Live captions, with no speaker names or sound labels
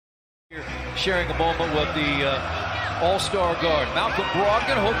Sharing a moment with the all-star guard. Malcolm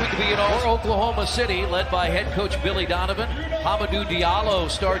Brogdon hoping to be in Oklahoma City, led by head coach Billy Donovan. Hamidou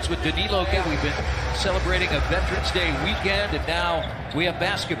Diallo starts with Danilo. We've been celebrating a Veterans Day weekend, and now we have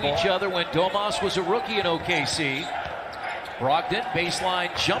basketball. Each other when Domas was a rookie in OKC. Brogdon,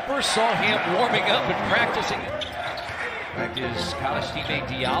 baseline jumper, saw him warming up and practicing. His college teammate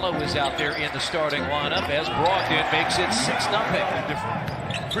Diallo is out there in the starting lineup as Brogdon makes it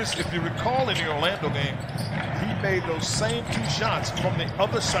 6-0. Chris, if you recall in the Orlando game, he made those same two shots from the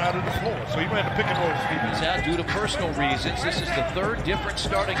other side of the floor. So he ran the pick and roll. He's out due to personal reasons. This is the third different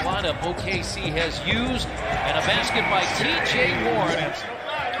starting lineup OKC has used. And a basket by T.J. Warren.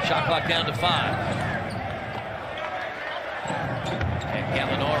 Shot clock down to 5. And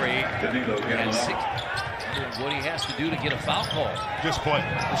Gallinari has 6. What he has to do to get a foul call. Just play.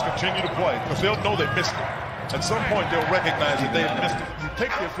 Just continue to play. Because they'll know they missed it. At some point, they'll recognize that they have missed it. You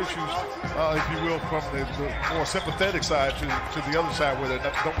take the officials, if you will, from the more sympathetic side to the other side where they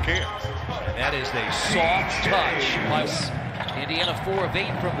don't care. That is a soft touch by Indiana. 4 of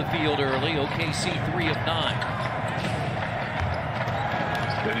 8 from the field early. OKC 3 of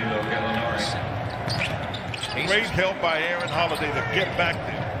 9. Great help by Aaron Holiday to get back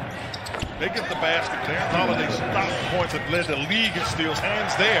there. They get the basket. Aaron Holiday stopped points that led the league in steals.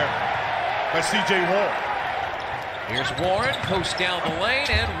 Hands there by C.J. Warren. Here's Warren, post down the lane,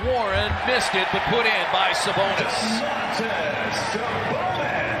 and Warren missed it, but put in by Sabonis.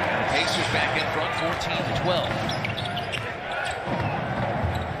 Pacers back in front,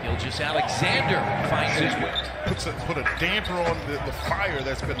 14-12. Gilgeous-Alexander finds his way. Put a damper on the fire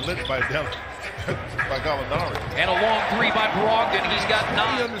that's been lit by Gallinari. And a long three by Brogdon. He's got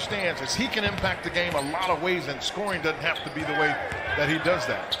 9. He understands this. He can impact the game a lot of ways, and scoring doesn't have to be the way that he does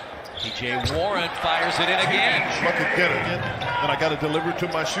that. T.J. Warren fires it in again. If I could get it in, then I got to deliver it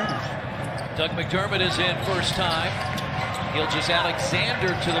to my shooters. Doug McDermott is in first time. Gilgeous-Alexander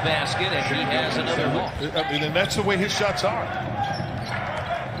to the basket, and he has another hook. I mean, and that's the way his shots are.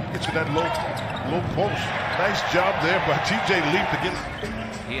 Get you that low post. Nice job there by T.J. Leap to get it.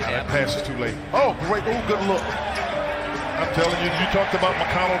 That pass is too late. Oh, great. Oh, good look. I'm telling you, you talked about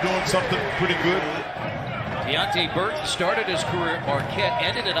McConnell doing something pretty good. Deontay Burton started his career at Marquette,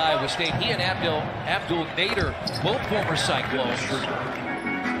 ended at Iowa State. He and Abdul Nader, both former Cyclones.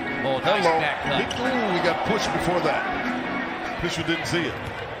 Oh, nice back cut. Ooh, he got pushed before that. Fisher didn't see it.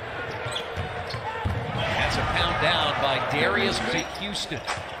 That's a pound down by Darius Houston.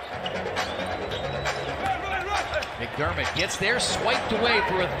 McDermott gets there, swiped away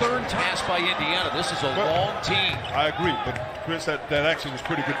for a third pass by Indiana. This is a long team. I agree, but Chris, that actually was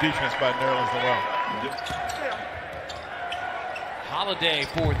pretty good defense by Nerlens Noel. Holiday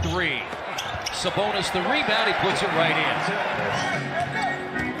for 3. Sabonis the rebound, he puts it right in.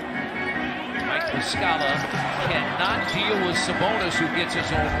 Mike Muscala cannot deal with Sabonis, who gets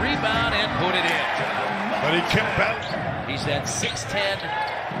his own rebound and put it in. But he kept back. He's that 6'10",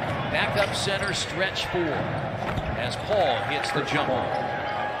 backup center, stretch 4. As Paul hits the jumper.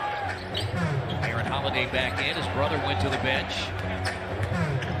 Aaron Holiday back in. His brother went to the bench.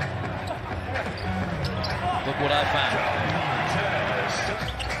 Look what I found.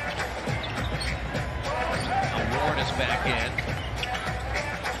 Now Warren is back in.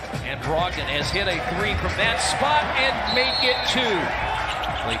 And Brogdon has hit a 3 from that spot and make it 2.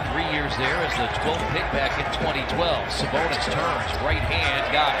 Played 3 years there as the 12th pick back in 2012. Sabonis turns, right hand,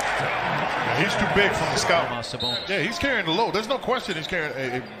 got it. He's too big from the scout. Sabonis. Yeah, he's carrying the load. There's no question he's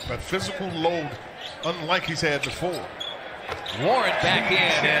carrying a physical load unlike he's had before. Warren back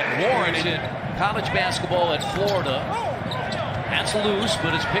in, and Warren in college basketball at Florida. That's loose,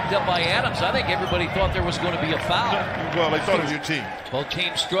 but it's picked up by Adams. I think everybody thought there was going to be a foul. Well, they thought it was your team. Both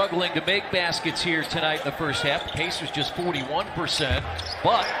teams struggling to make baskets here tonight in the first half. Pacers just 41%,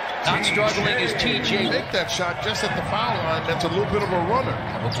 but not struggling is T.J. Make that shot just at the foul line. That's a little bit of a runner.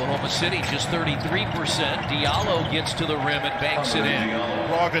 Oklahoma City just 33%. Diallo gets to the rim and banks it in.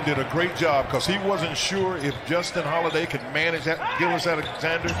 Brogdon did a great job because he wasn't sure if Justin Holiday could manage that.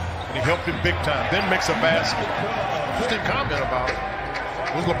 Gilgeous-Alexander, and he helped him big time. Then makes a basket. Interesting comment about it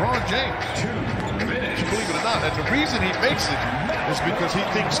was LeBron James. Believe it or not, and the reason he makes it is because he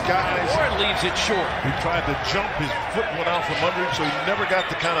thinks guys. Warren leaves it short. He tried to jump, his foot went out from under him, so he never got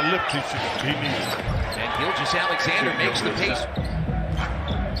the kind of lift he needed. And Gilgeous-Alexander makes the pace.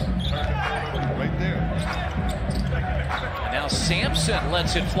 Right there. And now Sampson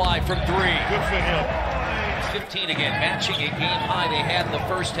lets it fly from 3. Good for him. 15 again, matching a game high they had in the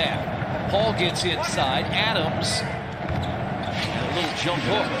first half. Paul gets inside. Adams. And a little jump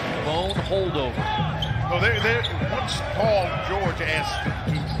hook. Bone holdover. No, once Paul George asked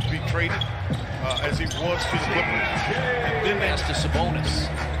to be traded as he was to the Clippers. And then pass to Sabonis.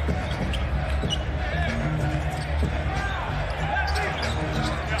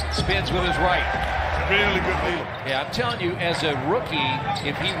 Spins with his right. Really good deal. Yeah, I'm telling you, as a rookie,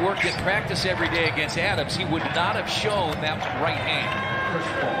 if he worked at practice every day against Adams, he would not have shown that right hand.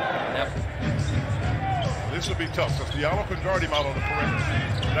 This will be tough because Diallo can guard him out on the perimeter.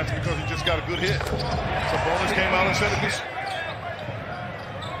 That's because he just got a good hit. Sabonis came out and said it.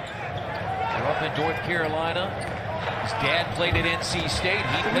 They're up in North Carolina. His dad played at NC State.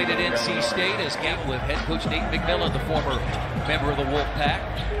 He played at NC State as game with head coach Nate McMillan, the former member of the Wolfpack.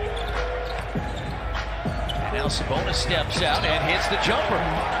 And now Sabonis steps out and hits the jumper.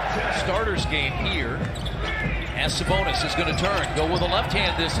 Starters game here. As Sabonis is going to turn, go with a left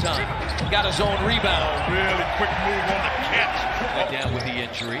hand this time. Got his own rebound. Really quick move on the catch. Went down with the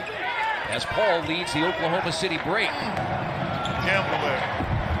injury. As Paul leads the Oklahoma City break. Gamble there.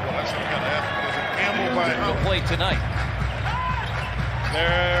 Well, that's what kind of happened. There's a gamble by him. Play tonight.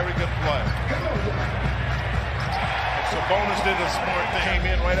 Very good play. Sabonis did a smart thing. Came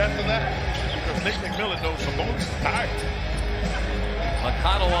in right after that because Nick McMillan knows Sabonis is tired.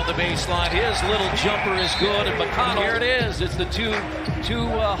 McConnell on the baseline. His little jumper is good, and McConnell, here it is. It's the two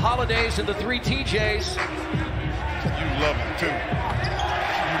Holidays and the three TJs. You love it too.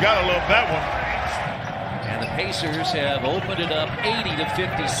 You gotta love that one. And the Pacers have opened it up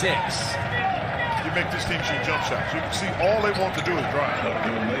 80-56. You make this team shoot jump shots. You can see all they want to do is drive.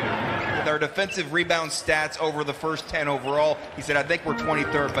 Their defensive rebound stats over the first 10 overall. He said, I think we're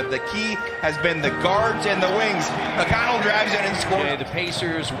 23rd, but the key has been the guards and the wings. McConnell drives in and scores. Okay, the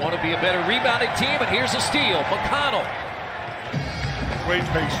Pacers want to be a better rebounding team, and here's a steal. McConnell. Great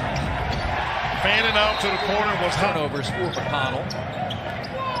patience. Fanning out to the corner was turnovers for McConnell.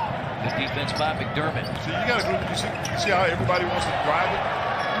 Good defense by McDermott. So you got to you see how everybody wants to drive it?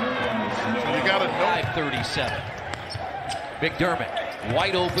 So you got to know. 5:37. McDermott.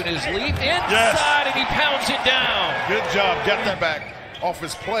 Wide open his leap inside, and he pounds it down. Good job, got that back off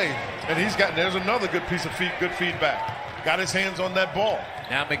his play, and there's another good piece of good feedback. Got his hands on that ball.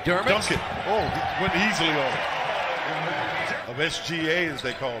 Now McDermott. Dunk it. Oh, he went easily on it. Of SGA, as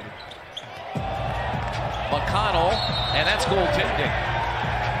they called it. McConnell, and that's goaltending.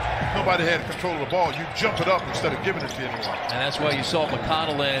 Nobody had control of the ball. You jump it up instead of giving it to anyone. And that's why you saw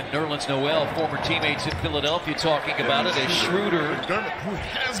McConnell and Nerlens Noel, former teammates in Philadelphia, talking about it as Schroeder. McDermott, who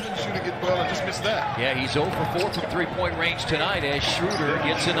has been shooting it well and just missed that. Yeah, he's 0 for 4 from three-point range tonight as Schroeder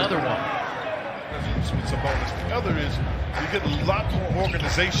gets another one. It's a bonus. The other is you get a lot more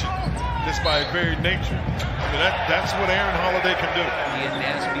organization just by very nature. I mean, that's what Aaron Holiday can do. He and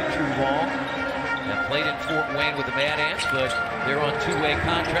Nasby True-Long have played in Fort Wayne with the Mad Ants, but they're on two-way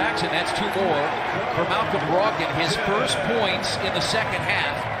contracts, and that's 2 more for Malcolm Brogdon. His first points in the second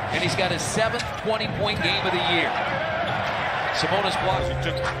half, and he's got his 7th 20-point game of the year. Sabonis blocks. He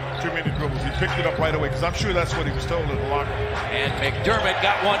took too many dribbles. He picked it up right away, because I'm sure that's what he was told in the locker room. And McDermott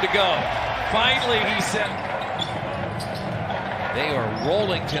got one to go. Finally, he said. They are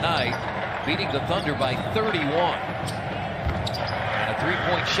rolling tonight, beating the Thunder by 31.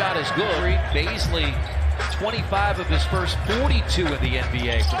 Three-point shot is good. Baisley, 25 of his first 42 in the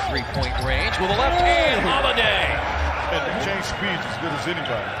NBA from three-point range with a left hand. Holiday. And the change speed's as good as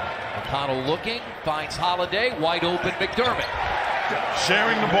anybody. McConnell looking, finds Holiday, wide open McDermott.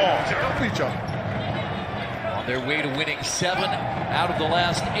 Sharing the ball, help each other. On their way to winning 7 out of the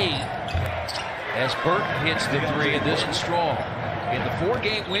last 8 as Burton hits the 3, and this is strong. In the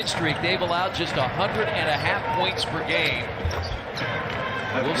 4-game win streak, they've allowed just 100.5 points per game.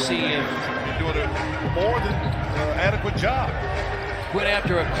 We'll see if you're doing a more than adequate job. Went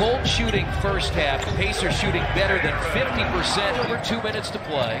after a cold shooting first half. The Pacers shooting better than 50%. Over 2 minutes to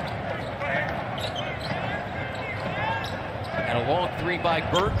play. And a long 3 by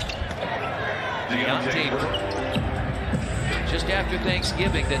Burton. Deontay Burton. Just after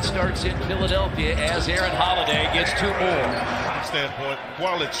Thanksgiving, that starts in Philadelphia as Aaron Holiday gets 2 more. Standpoint,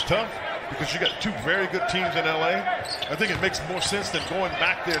 while it's tough, because you got 2 very good teams in LA, I think it makes more sense than going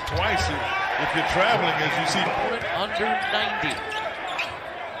back there twice if you're traveling, as you see. Under 90.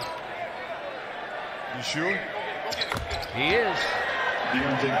 You sure? He is. A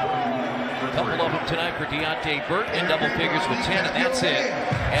couple of them tonight for Deontay Burton in double figures with 10, and that's it.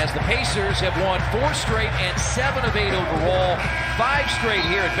 As the Pacers have won 4 straight and 7 of 8 overall, 5 straight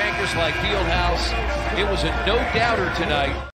here at Bankers Life Fieldhouse. It was a no-doubter tonight.